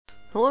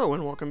Hello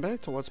and welcome back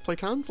to Let's Play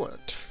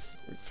Conflict.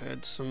 We've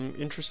had some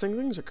interesting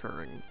things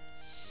occurring.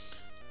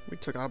 We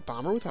took out a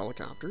bomber with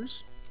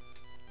helicopters.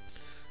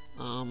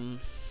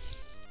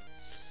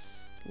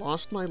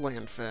 Lost my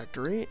land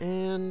factory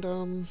and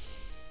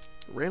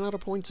ran out of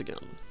points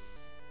again.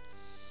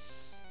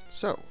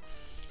 So,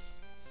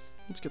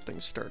 let's get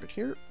things started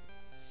here.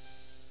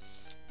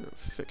 I'm gonna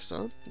fix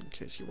up in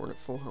case you weren't at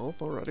full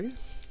health already.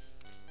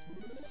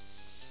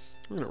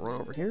 I'm gonna run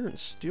over here and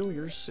steal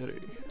your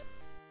city.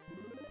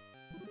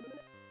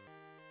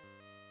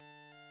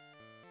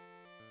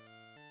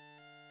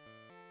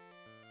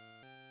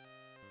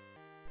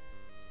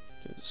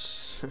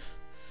 Because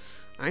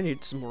I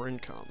need some more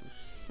income.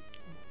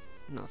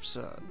 Enough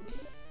said.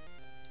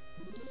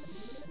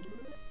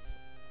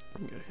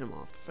 I'm gonna get him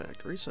off the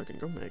factory so I can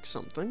go make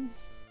something.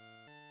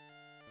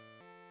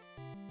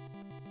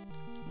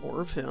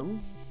 More of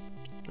him.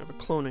 I have a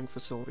cloning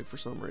facility for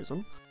some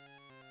reason.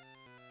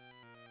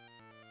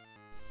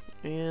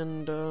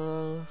 And,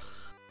 I'm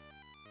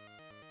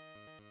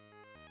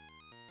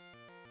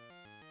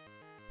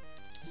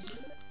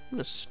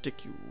gonna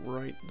stick you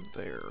right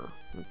there.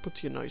 It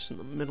puts you nice in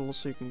the middle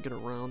so you can get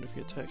around. If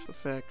he attacks the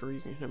factory,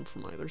 you can hit him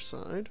from either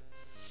side.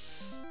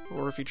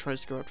 Or if he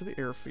tries to go after the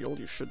airfield,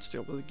 you should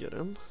still be able to get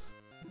him.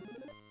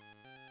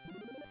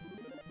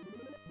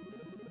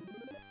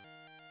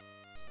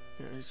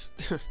 Yeah, he's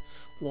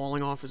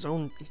walling off his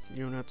own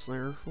units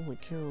there. Holy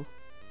cow.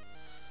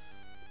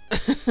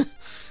 And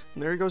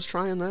there he goes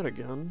trying that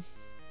again.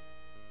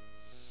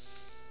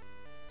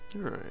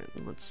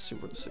 Alright, let's see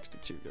where the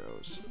 62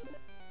 goes.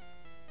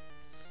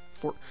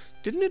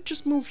 Didn't it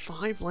just move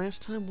 5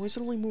 last time? Why does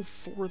it only move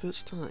 4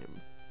 this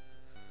time?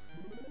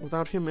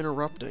 Without him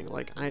interrupting.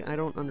 Like, I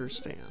don't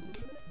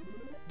understand.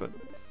 But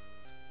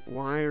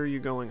why are you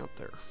going up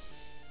there?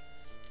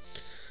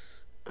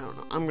 I don't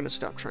know. I'm gonna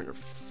stop trying to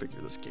figure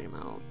this game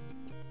out.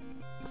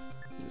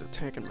 He's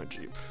attacking my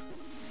Jeep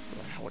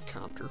with a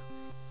helicopter.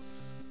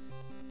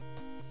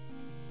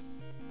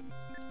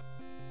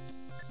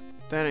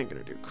 That ain't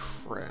gonna do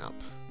crap.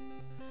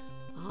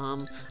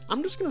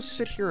 I'm just gonna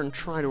sit here and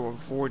try to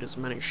avoid as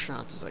many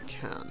shots as I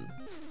can.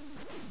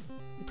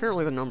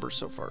 Apparently the number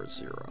so far is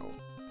 0.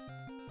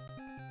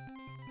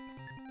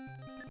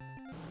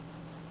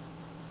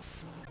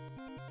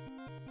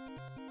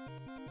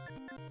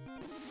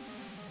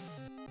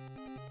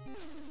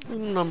 The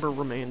number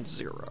remains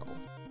 0.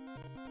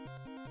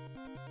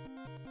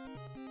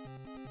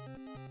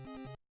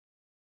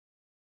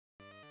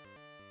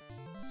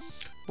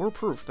 More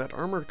proof that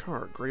armored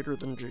car greater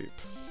than Jeep.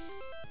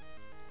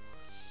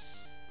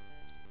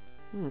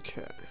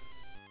 Okay.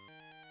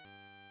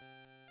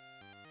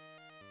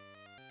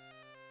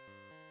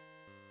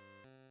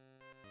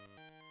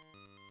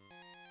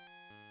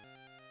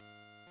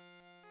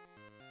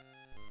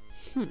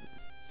 If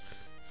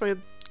I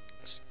had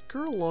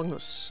skirt along the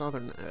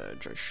southern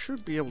edge, I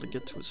should be able to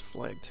get to his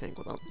flag tank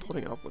without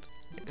putting up with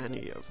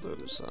any of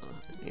those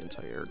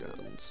anti-air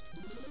guns.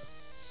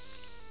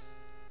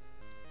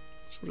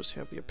 So we'll just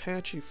have the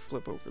Apache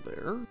flip over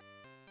there.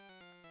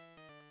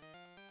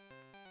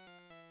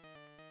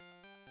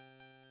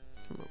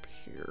 Come up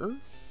here.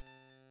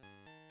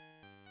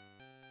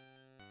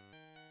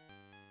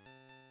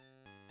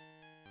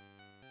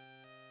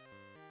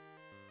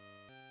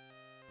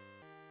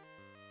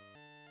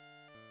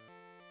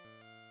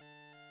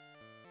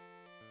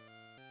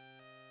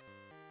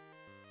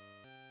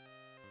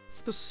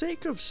 For the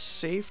sake of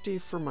safety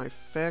for my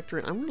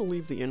factory, I'm going to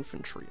leave the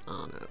infantry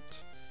on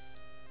it.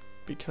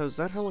 Because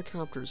that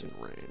helicopter's in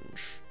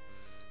range.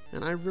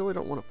 And I really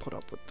don't want to put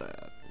up with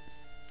that.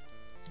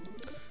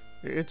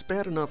 It's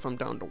bad enough I'm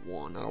down to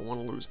 1. I don't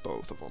want to lose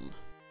both of them.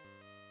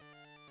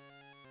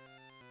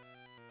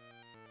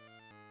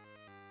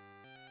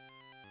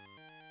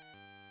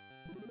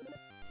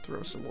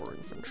 Throw some more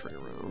infantry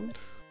around.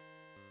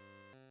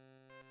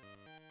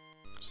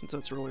 Since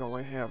that's really all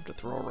I have to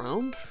throw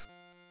around.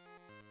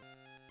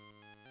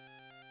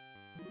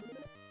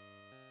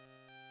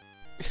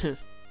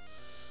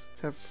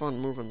 Have fun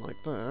moving like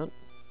that.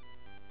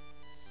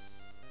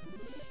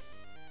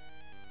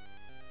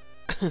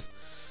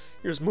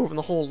 You're just moving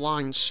the whole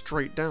line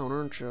straight down,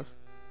 aren't you?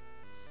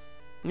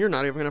 And you're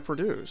not even going to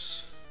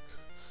produce.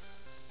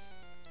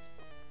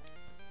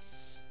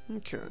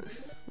 Okay.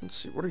 Let's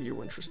see, what are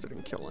you interested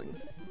in killing?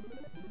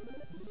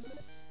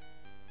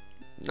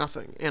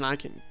 Nothing. And I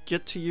can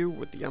get to you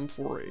with the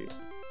M48.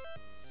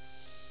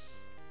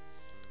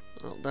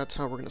 Well, that's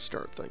how we're going to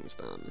start things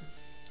then.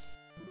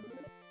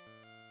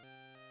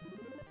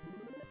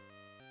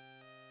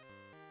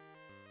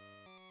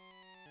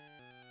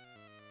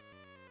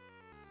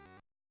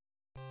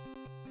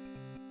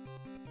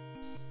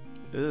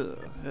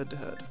 Ugh, head to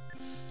head.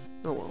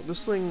 Oh well,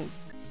 this thing,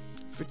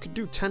 if it could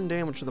do 10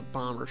 damage to the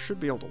bomber, should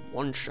be able to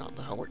one-shot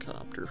the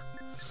helicopter.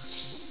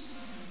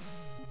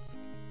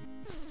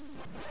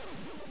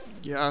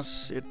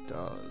 Yes, it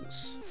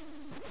does.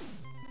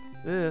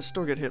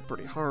 Still get hit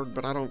pretty hard,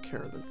 but I don't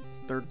care.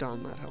 They're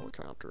done, that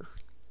helicopter.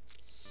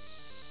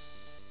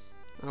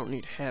 I don't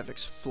need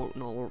havocs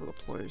floating all over the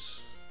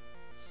place.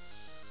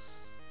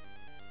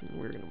 And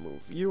we're going to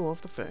move you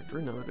off the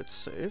factory now that it's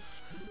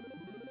safe.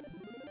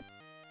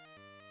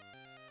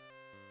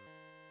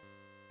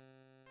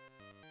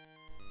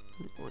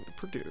 I'm going to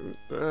produce...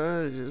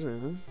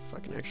 if I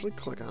can actually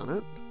click on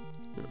it.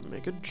 I'm going to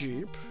make a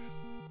Jeep.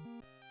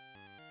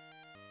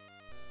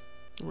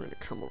 We're going to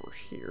come over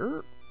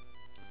here.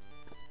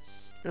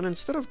 And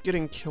instead of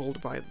getting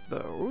killed by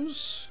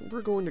those,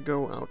 we're going to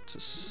go out to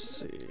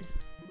sea.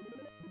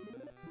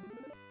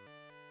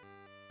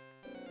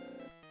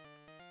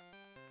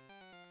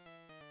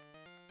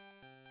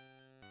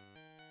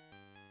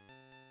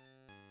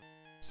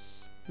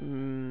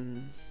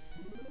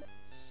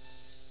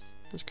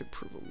 This could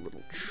prove a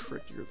little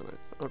trickier than I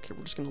thought. Okay,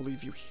 we're just going to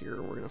leave you here,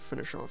 and we're going to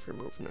finish off your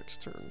move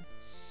next turn.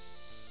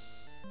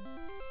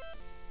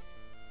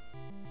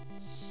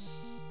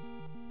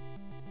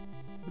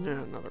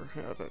 Yeah, another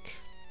Havoc.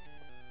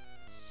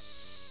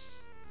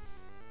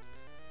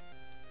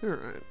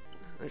 Alright.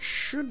 I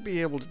should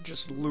be able to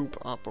just loop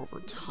up over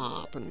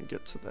top and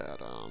get to that,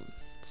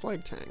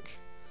 flag tank.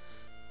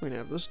 We can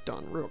have this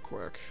done real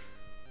quick.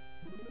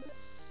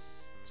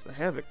 So the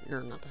Havoc,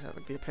 or not the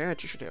Havoc, the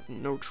Apache should have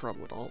no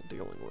trouble at all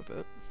dealing with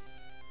it.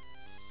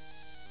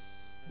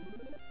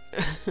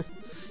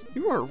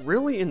 You are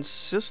really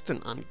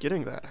insistent on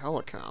getting that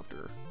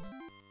helicopter.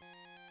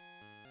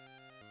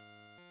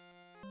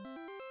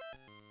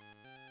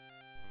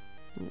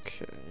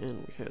 Okay,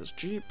 and we has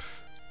Jeep.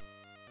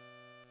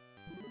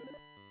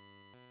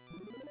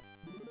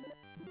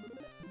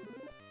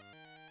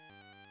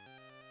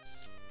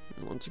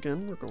 And once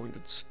again, we're going to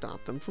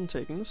stop them from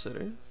taking the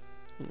city.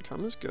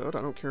 Income is good.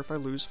 I don't care if I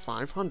lose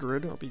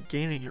 500, I'll be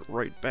gaining it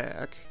right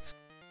back.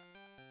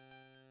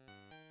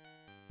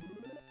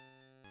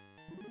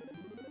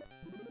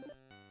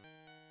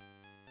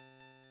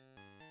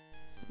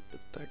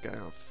 Get that guy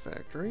off the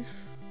factory.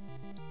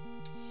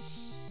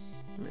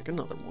 Make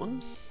another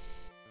one.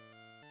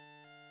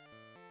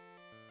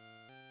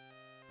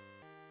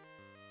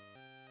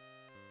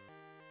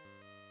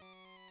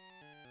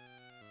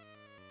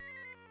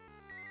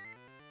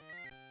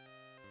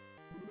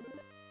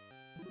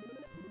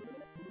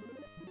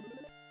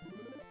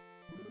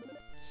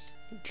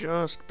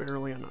 Just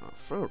barely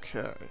enough.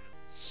 Okay.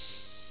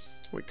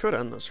 We could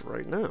end this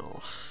right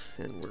now,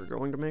 and we're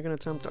going to make an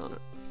attempt on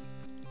it.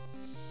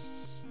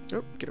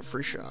 Oh, get a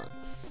free shot.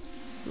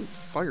 Ooh,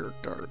 Fire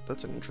Dart.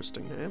 That's an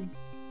interesting name.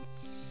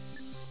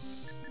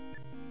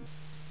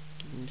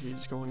 And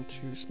he's going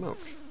to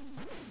smoke.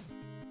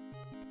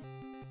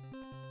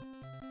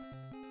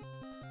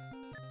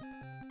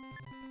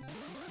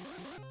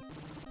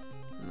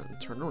 And then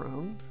turn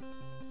around.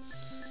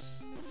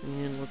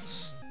 And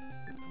let's...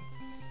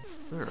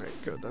 Alright,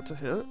 good. That's a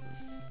hit.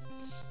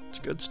 It's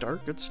a good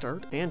start, good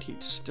start. And he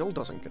still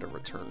doesn't get a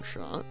return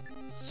shot.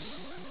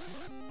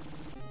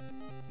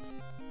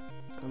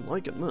 I'm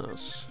liking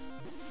this.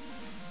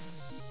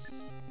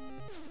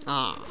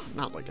 Ah,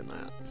 not liking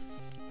that.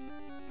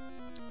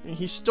 And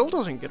he still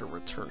doesn't get a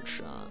return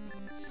shot.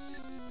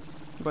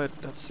 But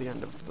that's the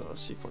end of the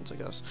sequence, I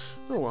guess.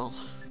 Oh well.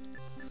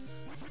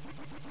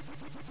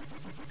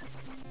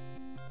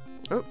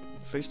 Oh,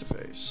 face to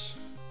face.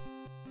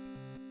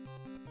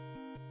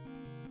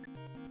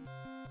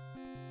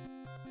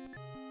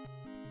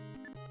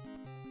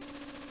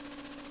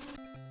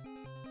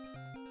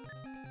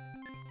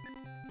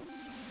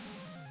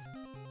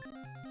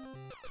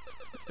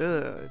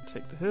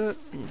 Take the hit,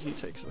 and he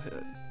takes the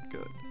hit.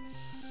 Good.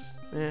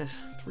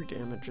 3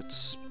 damage,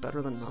 it's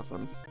better than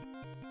nothing.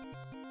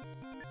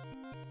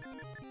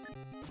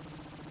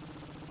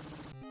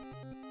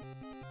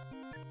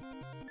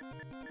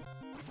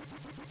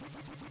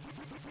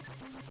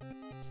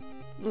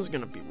 This is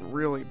gonna be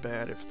really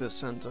bad if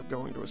this ends up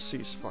going to a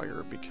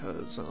ceasefire,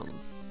 because,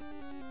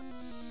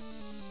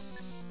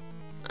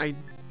 I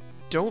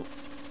don't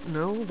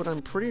know, but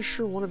I'm pretty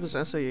sure one of his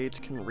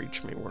SA-8s can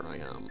reach me where I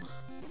am.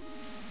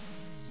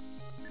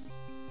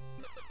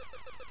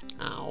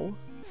 Ow.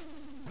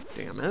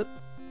 Damn it.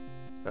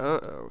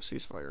 Uh-oh,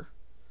 ceasefire.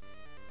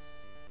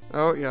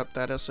 Oh, yep,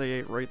 that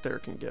SA-8 right there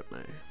can get me.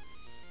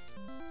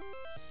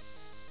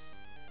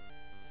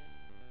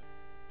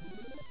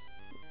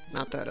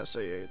 Not that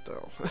SA-8,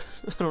 though.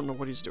 I don't know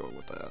what he's doing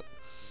with that.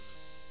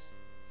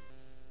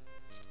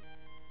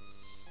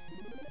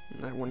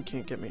 And that one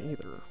can't get me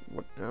either.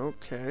 What?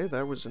 Okay,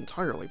 that was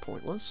entirely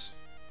pointless.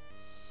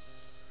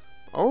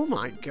 Oh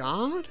my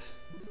god!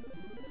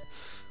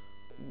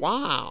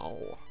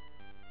 Wow!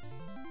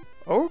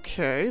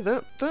 Okay,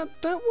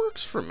 that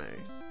works for me.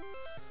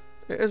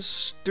 As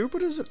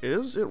stupid as it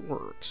is, it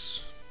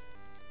works.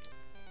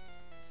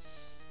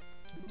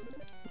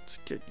 Let's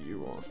get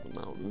you off the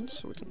mountain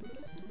so we can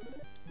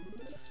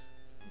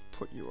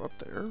put you up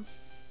there.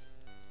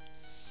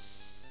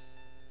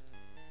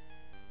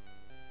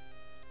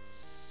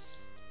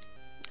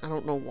 I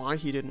don't know why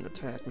he didn't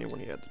attack me when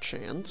he had the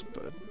chance,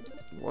 but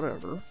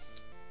whatever.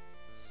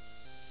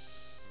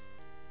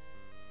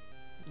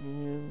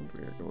 And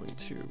we're going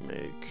to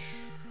make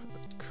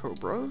a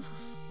Cobra.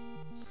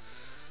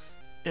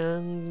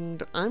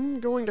 And I'm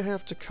going to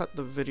have to cut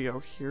the video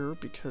here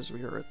because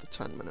we are at the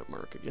 10-minute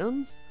mark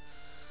again.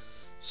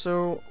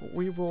 So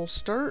we will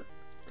start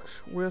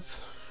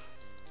with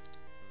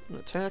an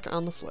attack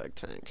on the flag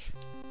tank.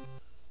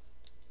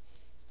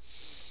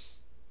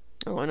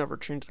 Oh, I never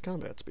changed the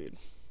combat speed.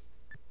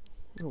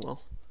 Oh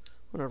well,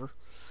 whatever.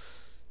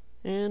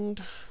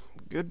 And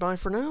goodbye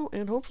for now,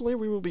 and hopefully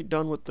we will be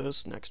done with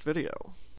this next video.